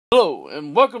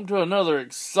and welcome to another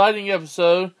exciting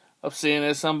episode of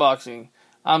CNS Unboxing.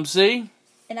 I'm C.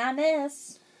 And I'm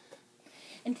S.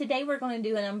 And today we're going to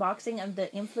do an unboxing of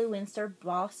the Influenster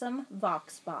Blossom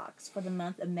VoxBox for the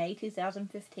month of May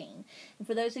 2015. And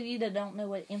for those of you that don't know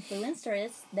what Influenster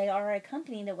is, they are a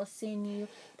company that will send you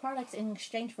products in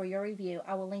exchange for your review.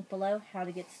 I will link below how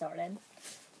to get started.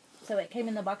 So it came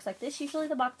in the box like this. Usually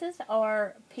the boxes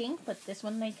are pink, but this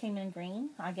one they came in green,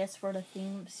 I guess for the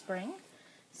theme of spring.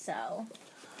 So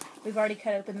we've already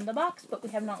cut open the box, but we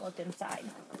have not looked inside.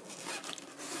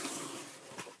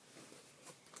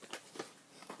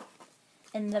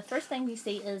 And the first thing you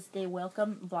see is the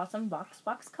Welcome Blossom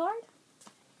VoxBox card.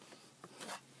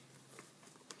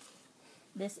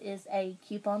 This is a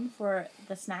coupon for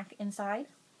the snack inside.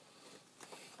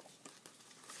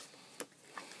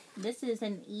 This is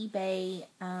an eBay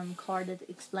card that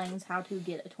explains how to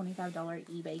get a $25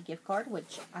 eBay gift card,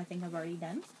 which I think I've already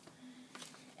done.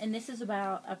 And this is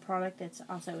about a product that's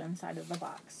also inside of the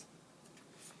box.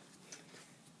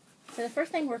 So the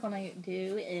first thing we're going to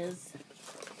do is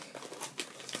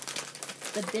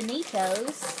the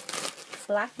Benito's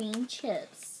Black Bean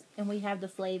Chips. And we have the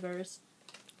flavors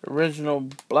Original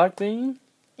Black Bean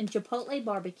and Chipotle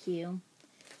Barbecue.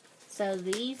 So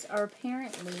these are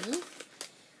apparently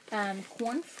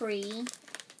corn-free,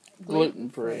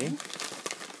 gluten-free,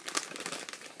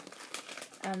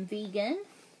 vegan,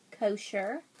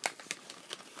 kosher,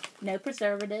 no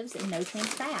preservatives, and no trans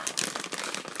fat.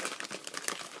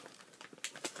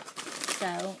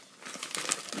 So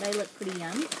they look pretty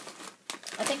yum.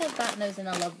 I think I've gotten those in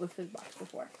a Love with Food box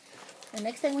before. The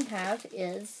next thing we have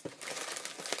is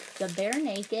the Bare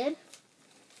Naked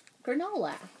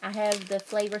granola. I have the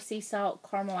flavor sea salt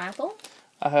caramel apple.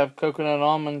 I have coconut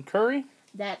almond curry.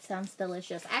 That sounds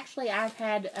delicious. Actually, I've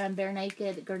had Bare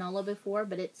Naked granola before,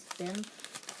 but it's been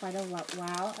quite a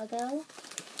while ago.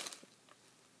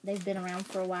 They've been around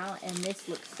for a while, and this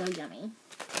looks so yummy.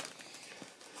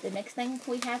 The next thing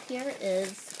we have here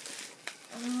is,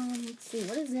 let's see,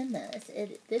 what is in this?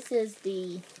 This is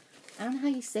the, I don't know how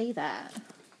you say that.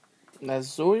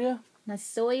 Nasoya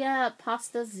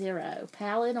Pasta Zero.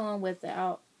 Pal it on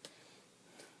without,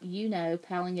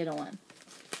 piling it on.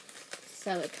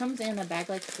 So it comes in a bag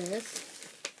like this.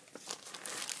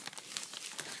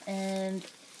 And,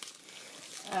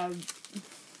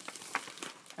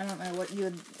 I don't know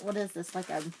what is this, like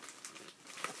a,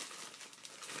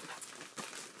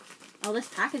 oh, this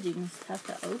packaging is tough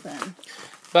to open.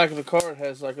 Back of the card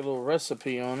has like a little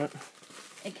recipe on it.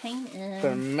 It came in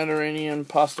The Mediterranean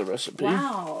pasta recipe.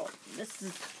 Wow, this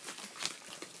is,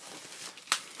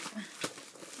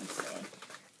 let's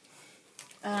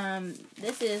see.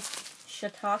 This is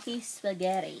shiitake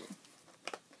spaghetti.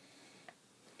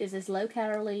 This is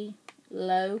low-calorie,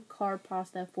 low-carb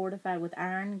pasta fortified with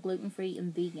iron, gluten-free,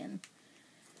 and vegan.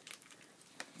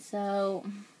 So,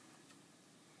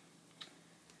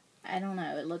 I don't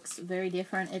know. It looks very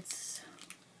different. It's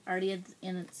already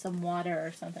in some water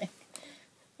or something.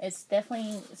 It's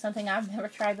definitely something I've never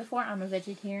tried before. I'm a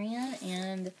vegetarian,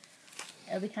 and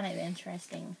it'll be kind of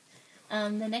interesting. The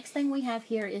next thing we have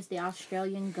here is the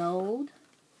Australian Gold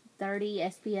 30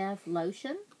 SPF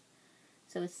lotion.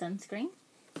 So it's sunscreen.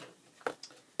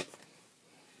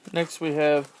 Next we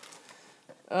have,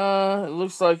 it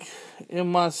looks like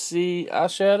MIC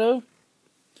eyeshadow.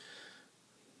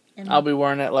 I'll be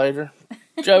wearing that later.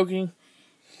 Joking.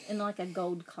 In like a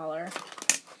gold color.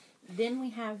 Then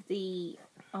we have the,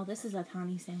 oh, this is a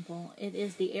tiny sample. It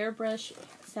is the Airbrush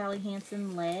Sally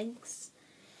Hansen Legs.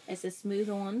 It's a smooth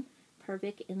on,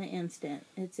 perfect in the instant.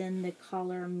 It's in the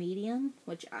color medium,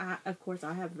 which of course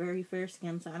I have very fair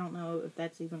skin, so I don't know if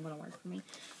that's even going to work for me.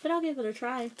 But I'll give it a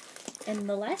try. And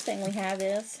the last thing we have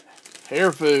is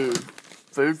hair food.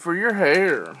 Food for your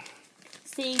hair.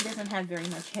 C doesn't have very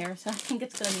much hair, so I think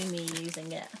it's going to be me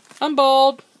using it. I'm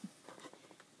bald.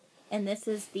 And this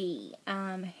is the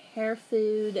Hair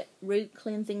Food Root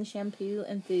Cleansing Shampoo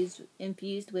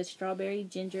infused with strawberry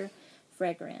ginger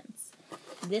fragrance.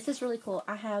 This is really cool.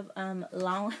 I have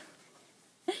long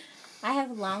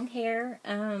hair,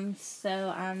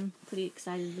 so I'm pretty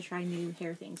excited to try new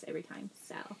hair things every time.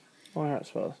 So. Well, how it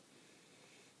smells.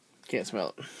 Can't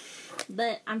smell it.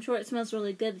 But I'm sure it smells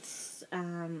really good. It's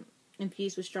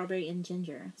infused with strawberry and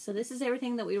ginger. So this is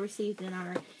everything that we received in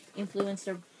our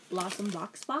Influencer Blossom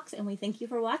VoxBox, and we thank you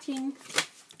for watching.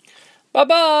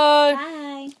 Bye-bye.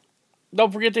 Bye.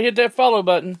 Don't forget to hit that follow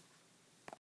button.